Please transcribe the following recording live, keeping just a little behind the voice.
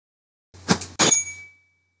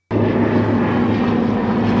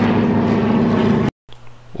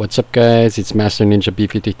What's up guys, it's Master Ninja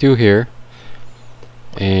B52 here,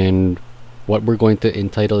 and what we're going to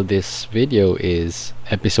entitle this video is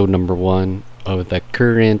episode number 1 of the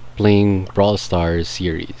current Playing Brawl Stars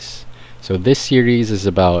series. So this series is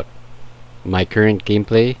about my current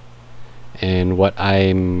gameplay and what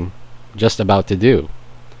I'm just about to do,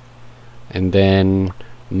 and then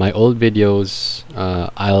my old videos,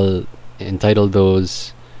 I'll entitle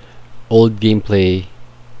those old gameplay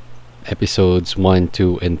episodes 1,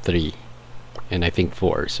 2, and 3, and I think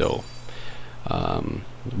 4. So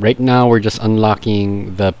right now we're just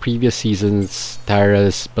unlocking the previous season's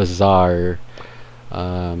Tara's Bazaar's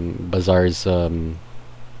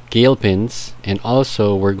Gale pins, and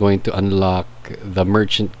also we're going to unlock the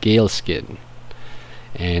Merchant Gale skin,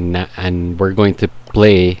 and we're going to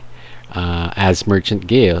play as Merchant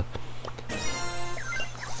Gale.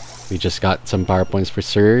 We just got some power points for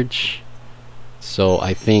Surge, so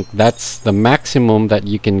I think that's the maximum that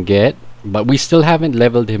you can get, but we still haven't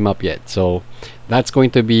leveled him up yet, so that's going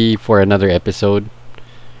to be for another episode.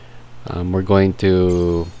 We're going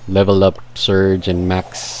to level up Surge and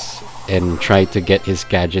Max and try to get his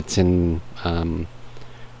gadgets and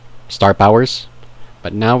star powers.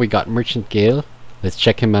 But now we got Merchant Gale. Let's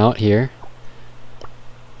check him out here.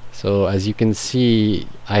 So as you can see,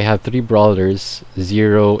 I have 3 brawlers,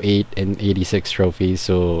 0, 8, and 86 trophies.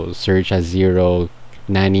 So Surge has 0,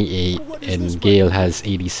 Nanny 8, and Gale has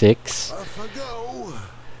 86.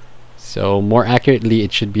 So more accurately,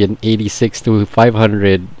 it should be an 86 to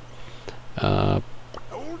 500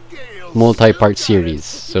 multi-part series.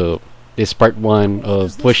 So this part 1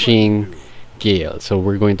 of pushing Gale. So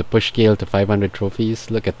we're going to push Gale to 500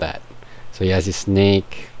 trophies. Look at that. So he has his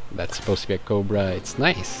snake. That's supposed to be a cobra. It's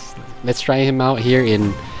nice. Let's try him out here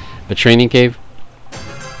in the training cave.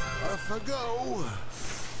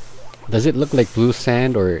 Does it look like blue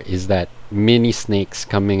sand, or is that mini snakes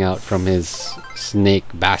coming out from his snake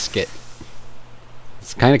basket?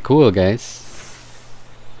 It's kind of cool, guys.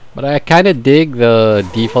 But I kind of dig the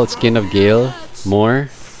default skin of Gale more.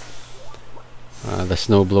 The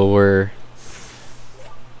snowblower.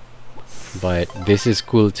 But this is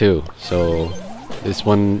cool too. So this is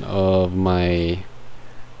one of my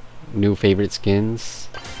new favorite skins,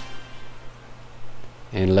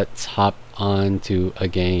 and let's hop on to a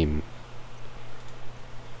game.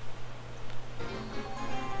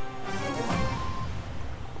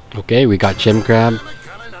 Okay, we got Gem Crab,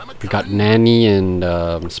 we got Nanny and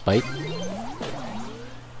Spike,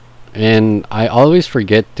 and I always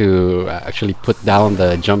forget to actually put down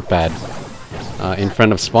the jump pad in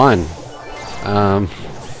front of spawn,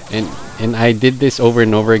 and I did this over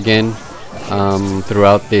and over again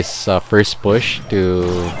throughout this first push to,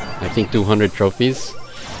 I think, 200 trophies.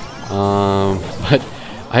 But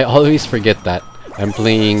I always forget that I'm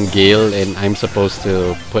playing Gale and I'm supposed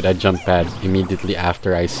to put a jump pad immediately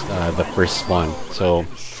after the first spawn. So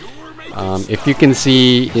if you can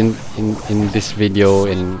see in this video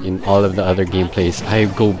and in all of the other gameplays, I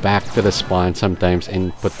go back to the spawn sometimes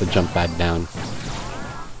and put the jump pad down,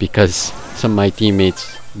 because some of my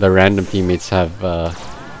teammates, the random teammates, have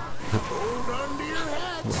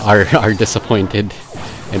are disappointed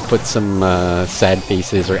and put some sad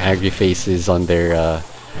faces or angry faces on their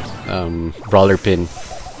brawler pin.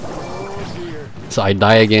 So I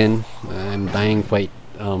die again. I'm dying quite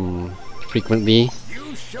frequently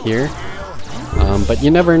here, but you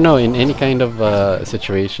never know. In any kind of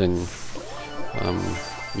situation,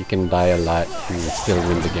 you can die a lot and still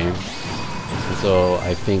win the game. So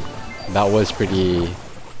I think that was pretty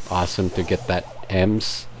awesome to get that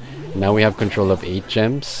M's. Now we have control of 8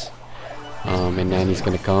 gems, and Nanny's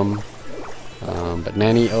gonna come, but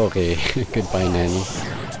Nanny, okay, goodbye Nanny.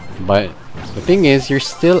 But the thing is, you're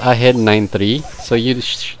still ahead 9-3, so you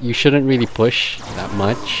shouldn't really push that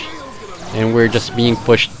much, and we're just being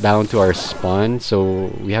pushed down to our spawn,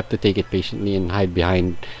 so we have to take it patiently and hide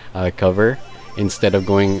behind cover instead of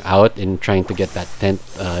going out and trying to get that 10th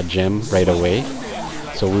gem right away.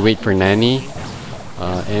 So we wait for Nanny.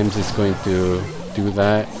 Ems is going to do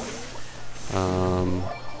that.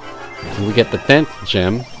 We get the 10th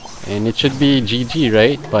gem, and it should be GG,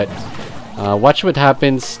 right? But watch what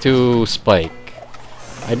happens to Spike.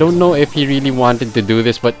 I don't know if he really wanted to do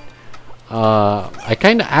this, but I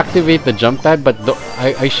kind of activate the jump pad, but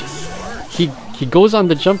he goes on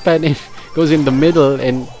the jump pad and goes in the middle,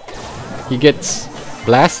 and he gets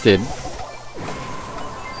blasted.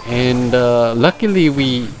 And luckily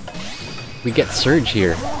we get Surge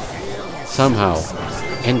here somehow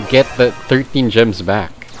and get the 13 gems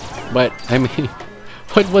back. But I mean,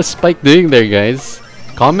 what was Spike doing there, guys?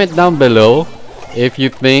 Comment down below if you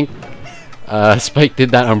think Spike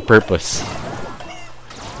did that on purpose.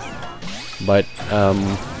 But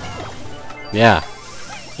yeah,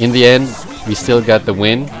 in the end, we still got the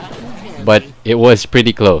win, but it was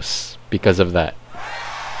pretty close because of that.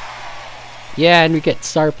 Yeah, and we get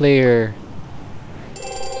star player.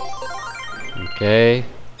 Okay,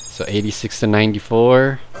 so 86 to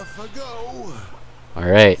 94.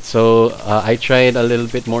 Alright, so I tried a little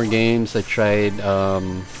bit more games. I tried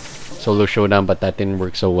Solo Showdown, but that didn't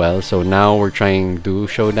work so well. So now we're trying Duo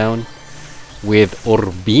Showdown with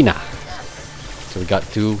Urbina. So we got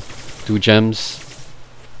two gems,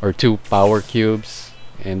 or 2 power cubes,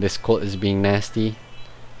 and this Colt is being nasty.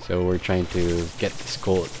 So we're trying to get this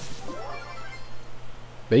Colt.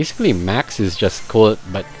 Basically, Max is just Colt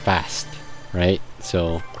but fast, right?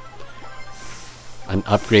 So an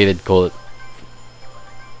upgraded Colt.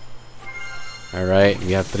 Alright,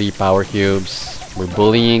 we have 3 power cubes. We're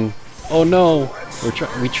bullying. Oh no!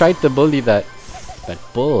 We tried to bully that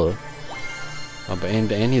bull. But in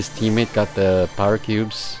the end, his teammate got the power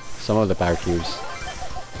cubes. Some of the power cubes.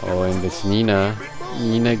 Oh, and this Nina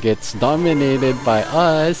gets dominated by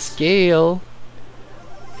us. Gale.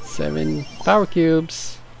 7 power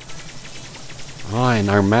cubes. Oh, and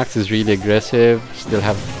our Max is really aggressive. Still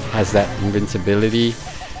has that invincibility.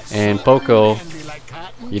 And Poco,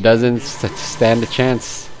 he doesn't stand a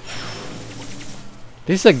chance.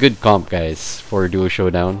 This is a good comp, guys, for Duo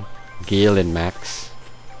Showdown. Gale and Max.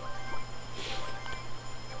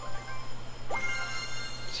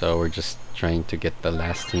 So we're just trying to get the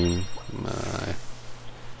last team.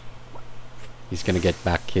 He's gonna get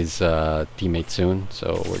back his teammate soon,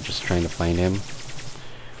 so we're just trying to find him.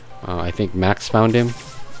 I think Max found him.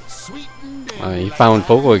 He found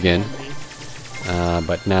Poco again.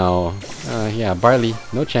 But now, yeah, Barley,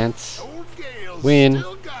 no chance. Win.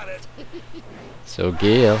 So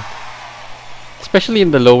Gale, especially in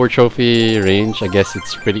the lower trophy range, I guess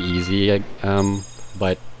it's pretty easy.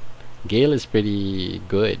 But Gale is pretty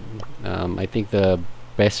good. I think the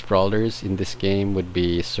best brawlers in this game would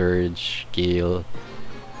be Surge, Gale,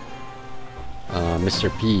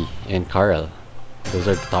 Mr. P, and Carl. Those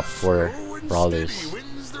are the top 4 brawlers.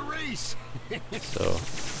 So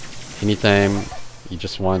anytime you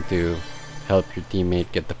just want to help your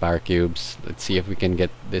teammate get the power cubes, let's see if we can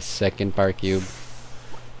get this second power cube.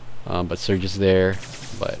 But Surge is there,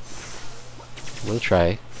 but we'll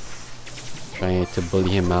try. Trying to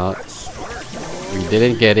bully him out. We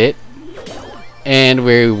didn't get it, and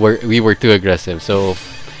we were too aggressive. So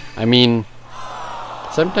I mean,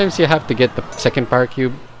 sometimes you have to get the second power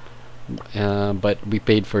cube, but we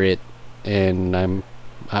paid for it. And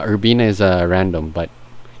Urbina is a random, but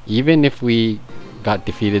even if we got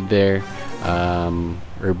defeated there,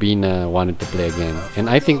 Urbina wanted to play again, and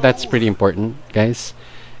I think that's pretty important, guys.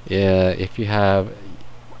 If you have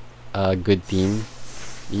a good team,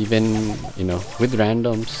 even with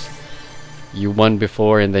randoms, you won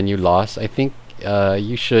before and then you lost, I think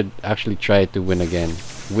you should actually try to win again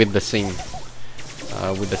with the same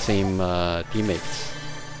teammates.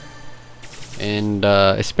 And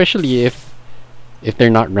especially if they're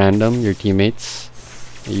not random, your teammates,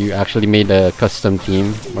 you actually made a custom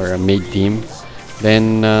team or a made team,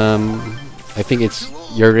 then I think it's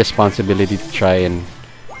your responsibility to try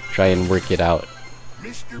and work it out,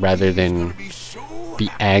 rather than be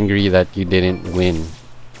angry that you didn't win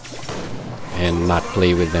and not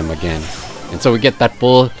play with them again. And so we get that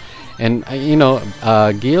pull, and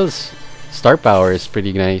Gale's star power is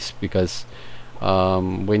pretty nice because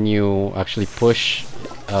when you actually push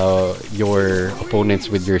your opponents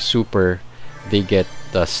with your super, they get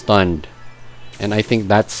stunned, and I think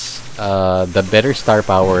that's the better star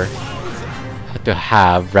power to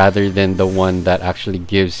have, rather than the one that actually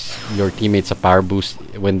gives your teammates a power boost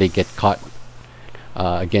when they get caught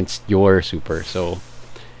against your super. So,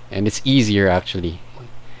 and it's easier actually.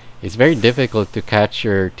 It's very difficult to catch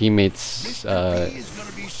your teammates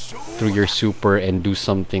through your super and do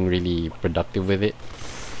something really productive with it.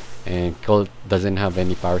 And Colt doesn't have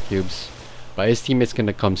any power cubes, but his teammate's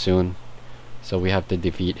gonna come soon, so we have to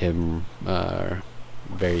defeat him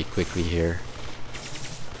very quickly here.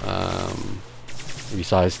 We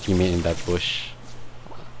saw his teammate in that bush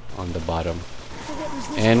on the bottom,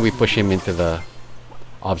 and we push him into the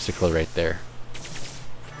obstacle right there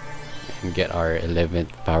and get our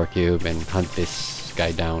 11th power cube and hunt this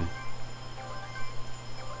guy down.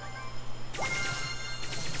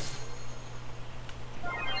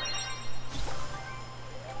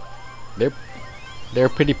 They're a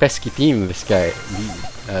pretty pesky team, this guy,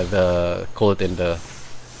 the Colt and the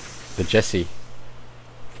Jesse.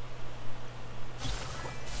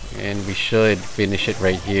 And we should finish it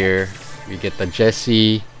right here. We get the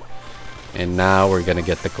Jesse, and now we're gonna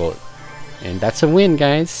get the Colt, and that's a win,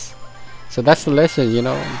 guys. So that's the lesson, you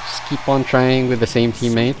know. Just keep on trying with the same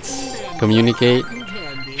teammates. Communicate.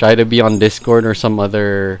 Try to be on Discord or some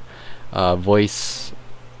other voice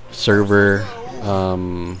server,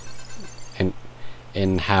 and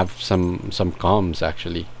have some comms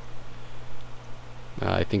actually.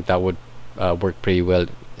 I think that would work pretty well,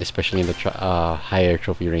 especially in the higher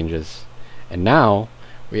trophy ranges. And now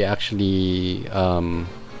we actually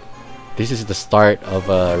this is the start of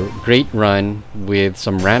a great run with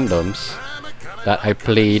some randoms that I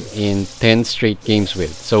played in 10 straight games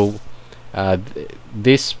with. So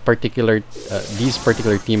these particular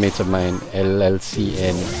teammates of mine, LLC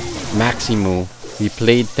and Maximu, we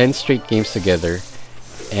played 10 straight games together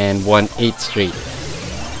and won 8 straight.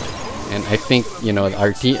 And I think, you know,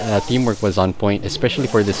 our teamwork was on point, especially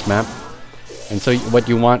for this map. And so what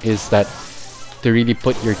you want is that to really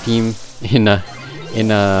put your team in a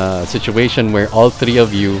situation where all 3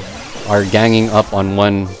 of you are ganging up on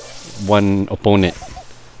one opponent,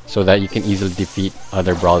 so that you can easily defeat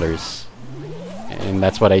other brawlers. And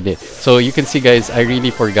that's what I did. So you can see, guys, I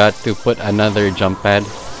really forgot to put another jump pad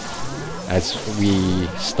as we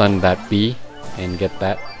stun that B and get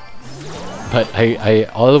that. But I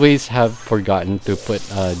always have forgotten to put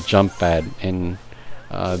a jump pad, and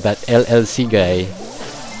that LLC guy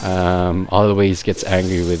always gets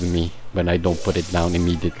angry with me when I don't put it down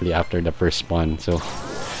immediately after the first spawn. So,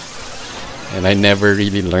 and I never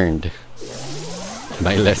really learned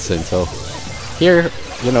my lesson. So here,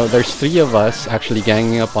 you know, there's 3 of us actually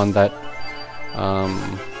ganging up on that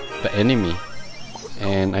the enemy,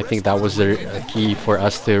 and I think that was the key for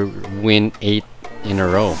us to win 8 in a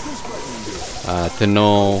row. To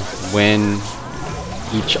know when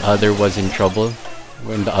each other was in trouble,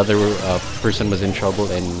 when the other person was in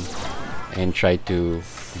trouble, and try to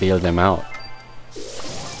bail them out.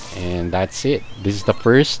 And that's it. This is the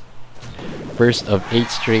first of 8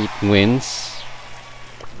 straight wins.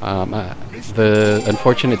 The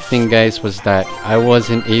unfortunate thing, guys, was that I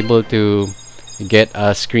wasn't able to get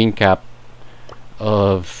a screen cap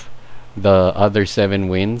of the other 7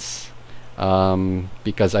 wins.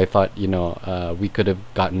 Because I thought, you know, we could have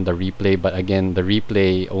gotten the replay, but again, the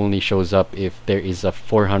replay only shows up if there is a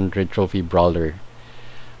 400 trophy brawler,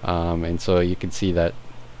 and so you can see that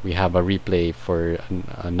we have a replay for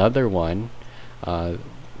another one,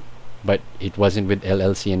 but it wasn't with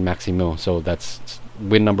LLC and Maximo. So that's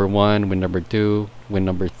win number 1, win number 2, win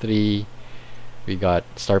number 3. We got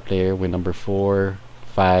star player, win number 4,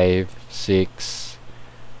 5, 6,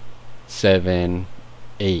 7,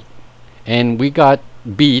 8. And we got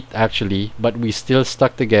beat actually, but we still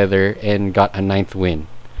stuck together and got a 9th win.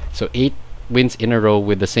 So 8 wins in a row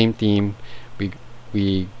with the same team.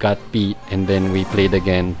 We got beat, and then we played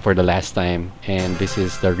again for the last time, and this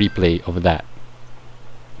is the replay of that.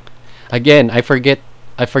 Again, I forget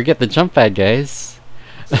the jump pad, guys.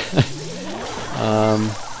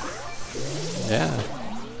 Yeah.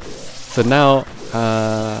 So now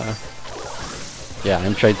yeah,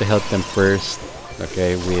 I'm trying to help them first.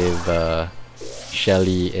 Okay, with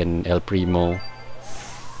Shelly and El Primo,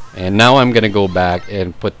 and now I'm gonna go back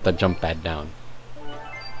and put the jump pad down,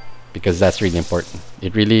 because that's really important.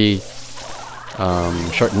 It really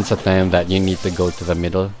shortens the time that you need to go to the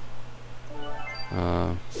middle.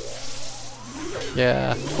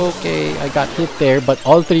 Yeah, okay, I got hit there, but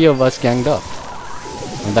all 3 of us ganged up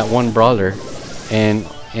on that one brawler, and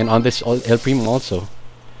on this El Primo also.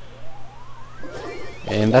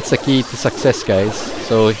 And that's the key to success, guys.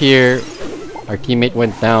 So here, our teammate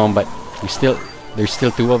went down, but there's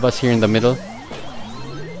still 2 of us here in the middle.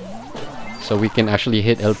 So we can actually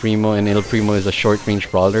hit El Primo, and El Primo is a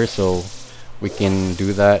short-range brawler, so we can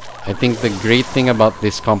do that. I think the great thing about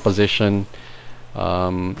this composition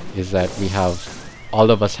is that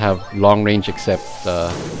all of us have long range except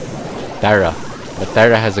Tara. But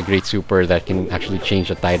Tara has a great super that can actually change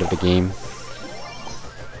the tide of the game.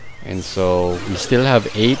 And so we still have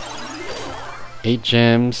 8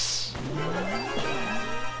 gems,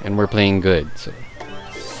 and we're playing good. So,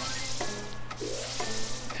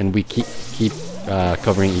 and we keep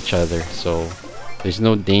covering each other, so there's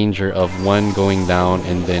no danger of one going down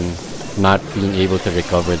and then not being able to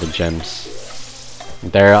recover the gems.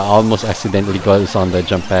 There almost accidentally goes on the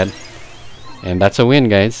jump pad, and that's a win,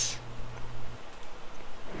 guys.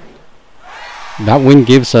 That win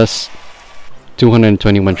gives us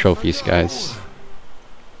 221 trophies, guys.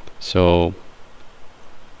 So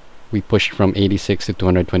we pushed from 86 to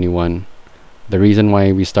 221. The reason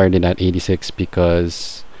why we started at 86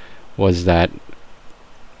 was that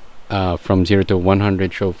from 0 to 100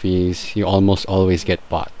 trophies, you almost always get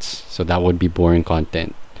bots, so that would be boring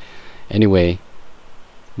content. Anyway,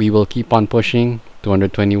 we will keep on pushing.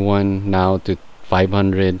 221 now to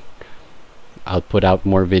 500. I'll put out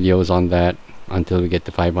more videos on that until we get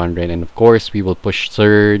to 500, and of course we will push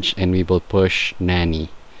Surge and we will push Nanny,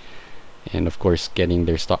 and of course getting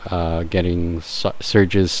their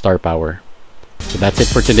Surge's star power. So that's it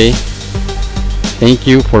for today. Thank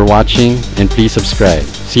you for watching, and please subscribe.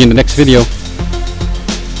 See you in the next video.